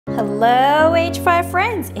Hello H5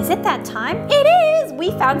 friends, is it that time? It is! We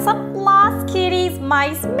found some Lost Kitties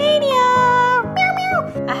Mice Mania! Meow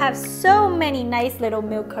meow! I have so many nice little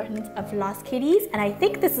milk cartons of Lost Kitties, and I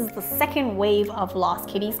think this is the second wave of Lost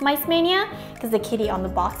Kitties Mice Mania because the kitty on the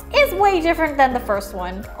box is way different than the first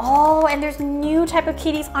one. Oh, and there's new type of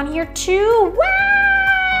kitties on here too!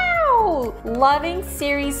 Wow! Loving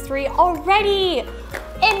series 3 already!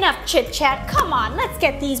 Enough chit chat, come on, let's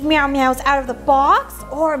get these meow meows out of the box.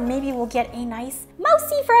 Or maybe we'll get a nice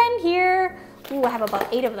mousy friend here. Ooh, I have about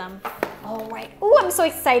 8 of them. All right, ooh, I'm so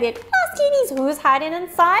excited. Lost Kitties, who's hiding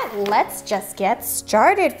inside? Let's just get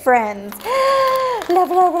started, friends.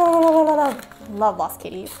 Love, love, love, love, love, love. Love Lost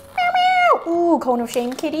Kitties. Meow, meow. Ooh, Cone of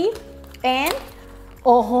Shame kitty. And,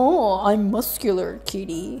 I'm muscular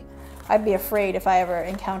kitty. I'd be afraid if I ever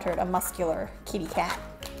encountered a muscular kitty cat.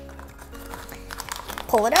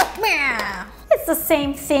 Pull it out. It's the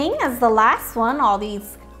same thing as the last one. All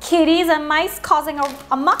these kitties and mice causing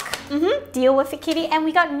a muck. Deal with it, kitty. And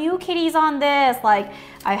we got new kitties on this. Like,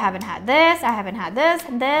 I haven't had this, I haven't had this,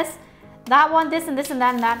 and this, that one, this, and this, and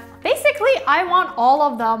that, and that. Basically, I want all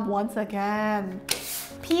of them once again.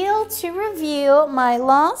 Peel to review my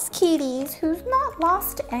Lost Kitties who's not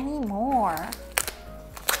lost anymore.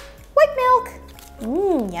 White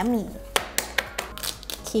milk. Yummy.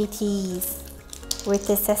 Kitties with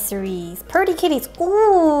accessories. Purdy kitties.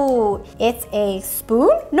 Ooh, it's a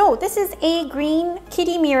spoon? No, this is a green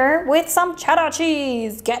kitty mirror with some cheddar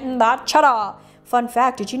cheese. Getting that cheddar. Fun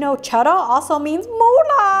fact, did you know cheddar also means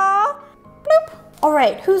moolah? Bloop. All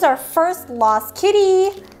right, who's our first Lost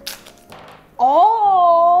Kitty?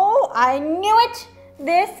 Oh, I knew it.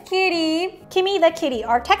 This kitty, Kimmy the kitty,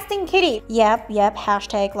 our texting kitty. Yep,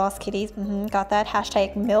 hashtag Lost Kitties, got that.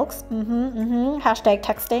 Hashtag milks, hashtag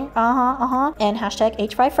texting, and hashtag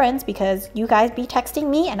H5 friends because you guys be texting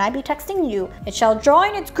me and I be texting you. It shall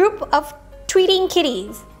join its group of tweeting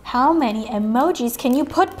kitties. How many emojis can you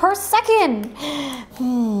put per second?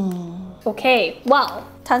 Okay, well,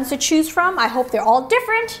 tons to choose from. I hope they're all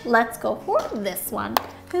different. Let's go for this one.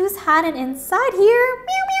 Who's hiding inside here?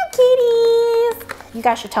 Meow meow kitties. You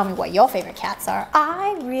guys should tell me what your favorite cats are.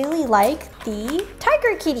 I really like the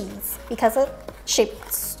tiger kitties because it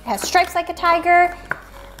has stripes like a tiger,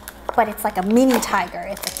 but it's like a mini tiger.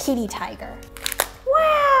 It's a kitty tiger.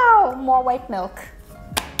 Wow, more white milk.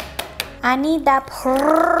 I need that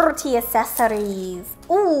pretty accessories.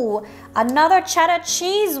 Ooh, another cheddar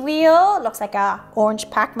cheese wheel. Looks like a orange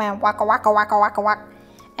Pac-Man. Waka waka waka waka waka.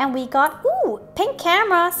 And we got, ooh, pink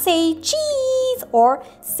camera, say cheese, or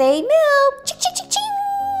say milk, ching, ching, ching,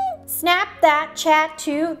 ching. Snap that chat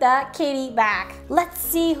to the kitty back. Let's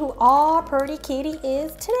see who our pretty kitty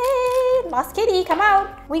is today. Lost Kitty, come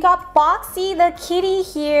out. We got Boxy the kitty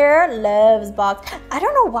here, loves box. I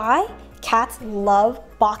don't know why cats love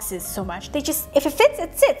boxes so much. They just, if it fits,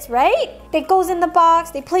 it sits, right? They goes in the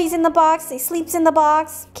box, they plays in the box, they sleeps in the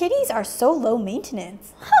box. Kitties are so low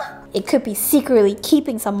maintenance. It could be secretly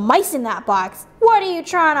keeping some mice in that box. What are you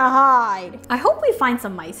trying to hide? I hope we find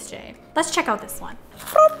some mice, Jay. Let's check out this one.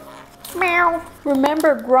 Meow.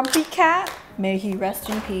 Remember Grumpy Cat? May he rest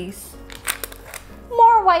in peace.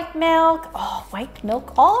 More white milk. Oh, white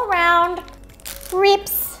milk all around.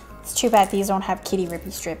 Rips. It's too bad these don't have kitty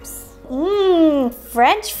rippy strips.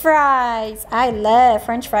 French fries. I love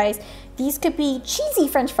French fries. These could be cheesy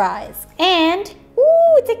French fries. And,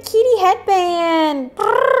 ooh, it's a kitty headband.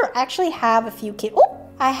 I actually have a few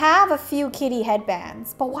I have a few kitty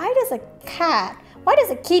headbands. But why does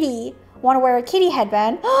a kitty want to wear a kitty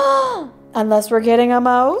headband? Unless we're getting a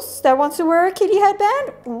mouse that wants to wear a kitty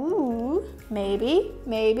headband? Ooh, maybe.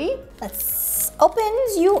 Let's open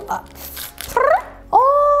you up.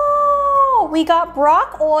 Oh, we got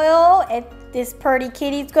brock oil, and this pretty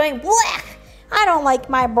kitty's going, blech! I don't like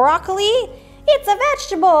my broccoli. It's a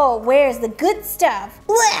vegetable. Where's the good stuff?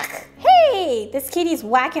 Blech! Hey, this kitty's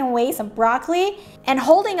whacking away some broccoli and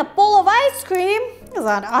holding a bowl of ice cream. This is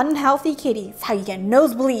an unhealthy kitty. It's how you get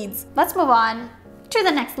nosebleeds. Let's move on to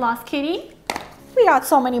the next Lost Kitty. We got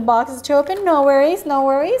so many boxes to open. No worries, no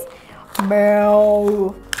worries.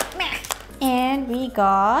 Meow. And we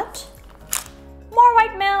got more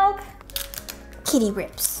white milk. Kitty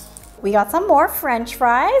rips. We got some more French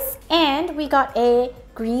fries. And we got a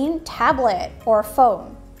green tablet or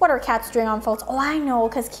phone. What are cats doing on phones? Oh, I know,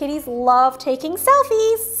 because kitties love taking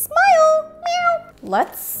selfies. Smile. Meow.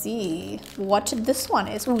 Let's see what this one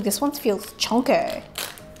is. Ooh, this one feels chunky.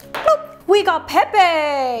 Bloop. We got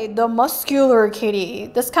Pepe, the muscular kitty.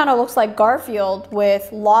 This kind of looks like Garfield with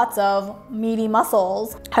lots of meaty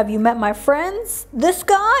muscles. Have you met my friends? This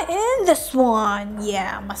guy and this one.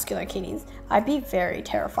 Yeah, muscular kitties. I'd be very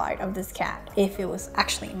terrified of this cat if it was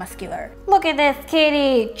actually muscular. Look at this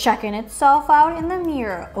kitty, checking itself out in the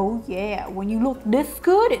mirror. Oh yeah, when you look this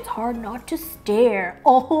good, it's hard not to stare.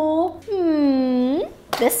 Oh,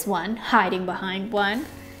 this one hiding behind one.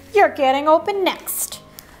 You're getting open next.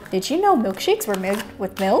 Did you know milkshakes were made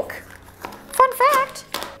with milk? Fun fact,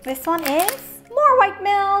 this one is more white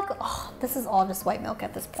milk. Oh, this is all just white milk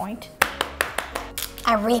at this point.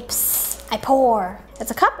 I rips, I pour.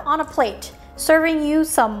 It's a cup on a plate, serving you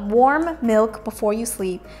some warm milk before you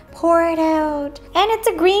sleep. Pour it out. And it's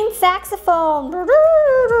a green saxophone. I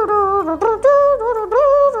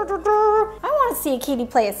want to see a kitty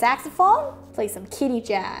play a saxophone. Play some kitty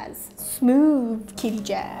jazz. Smooth kitty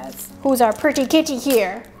jazz. Who's our pretty kitty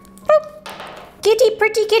here? Boop. Kitty,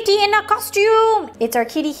 pretty kitty in a costume. It's our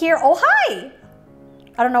kitty here. Oh, hi.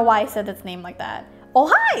 I don't know why I said its name like that.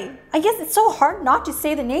 Oh, hi. I guess it's so hard not to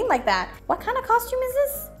say the name like that. What kind of costume is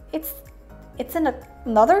this? It's in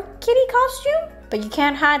another kitty costume? But you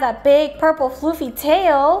can't hide that big purple floofy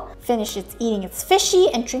tail. Finish its eating its fishy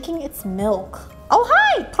and drinking its milk. Oh,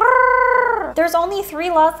 hi. Purr. There's only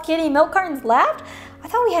 3 lost kitty milk cartons left? I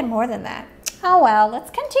thought we had more than that. Oh well,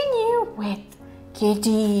 let's continue with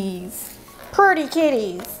kitties. Pretty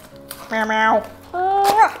kitties. Meow meow.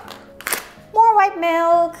 More white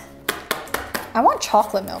milk. I want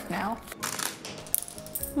chocolate milk now.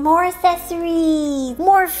 More accessories.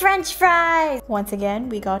 More French fries. Once again,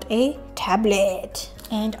 we got a tablet.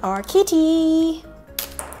 And our kitty.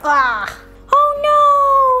 Ah. Oh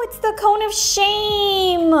no, it's the cone of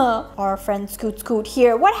shame. Our friend Scoot Scoot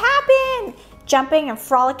here. What happened? Jumping and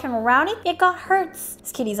frolicking around it, it got hurt.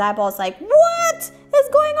 This kitty's eyeball is like, what is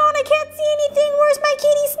going on? I can't see anything. Where's my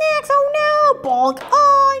kitty snacks? Oh no, bonk.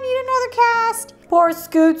 Oh, I need another cast. Poor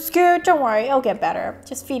Scoot Scoot. Don't worry, it'll get better.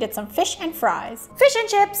 Just feed it some fish and fries. Fish and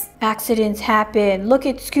chips. Accidents happen. Look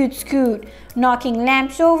at Scoot Scoot knocking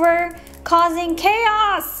lamps over, causing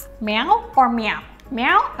chaos. Meow or meow?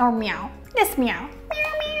 Meow or meow? This meow.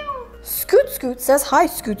 Meow meow. Scoot Scoot says hi,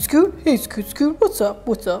 Scoot Scoot. Hey, Scoot Scoot. What's up?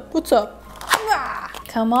 What's up? What's up?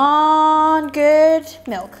 Come on, good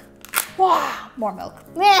milk. Wow, more milk.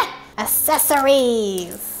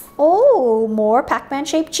 Accessories. Oh, more Pac-Man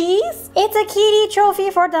shaped cheese. It's a kitty trophy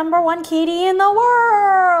for #1 kitty in the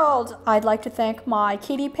world. I'd like to thank my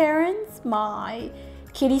kitty parents, my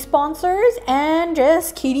kitty sponsors, and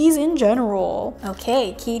just kitties in general.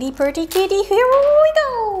 Okay, kitty pretty kitty, here we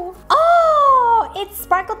go. Oh, it's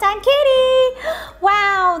Sparkle Time Kitty.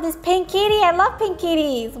 Wow, this pink kitty, I love pink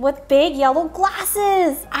kitties with big yellow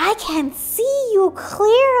glasses. I can see you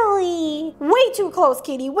clearly. Way too close,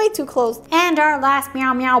 kitty, way too close. And our last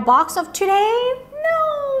meow meow box of today.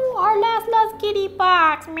 No, our last kitty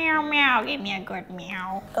box. Meow meow, give me a good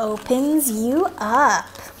meow. Opens you up.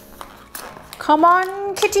 Come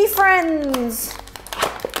on, kitty friends.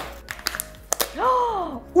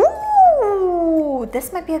 Ooh,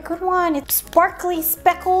 this might be a good one. It's sparkly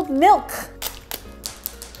speckled milk.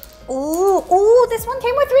 Ooh, this one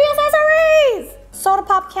came with 3 accessories. Soda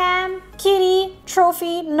pop can, kitty,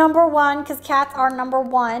 trophy, #1, because cats are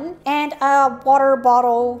 #1, and a water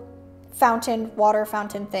bottle water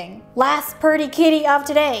fountain thing. Last pretty kitty of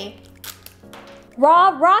today.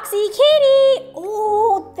 Roxy Kitty.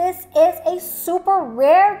 Oh, this is a super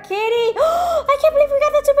rare kitty. I can't believe we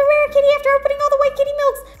got that super rare kitty after opening all the white kitty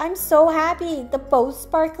milks. I'm so happy. The bow's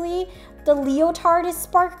sparkly. The leotard is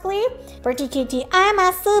sparkly. Pretty kitty, I'm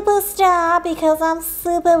a superstar because I'm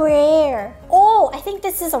super rare. Oh, I think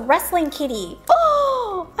this is a wrestling kitty.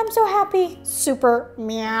 Oh, I'm so happy. Super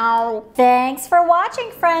meow. Thanks for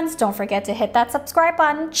watching, friends. Don't forget to hit that subscribe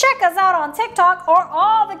button. Check us out on TikTok or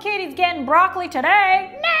all the kitties getting broccoli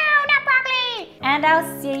today. No, not broccoli. And I'll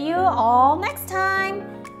see you all next time.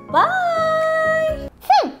 Bye.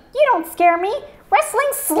 You don't scare me.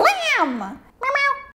 Wrestling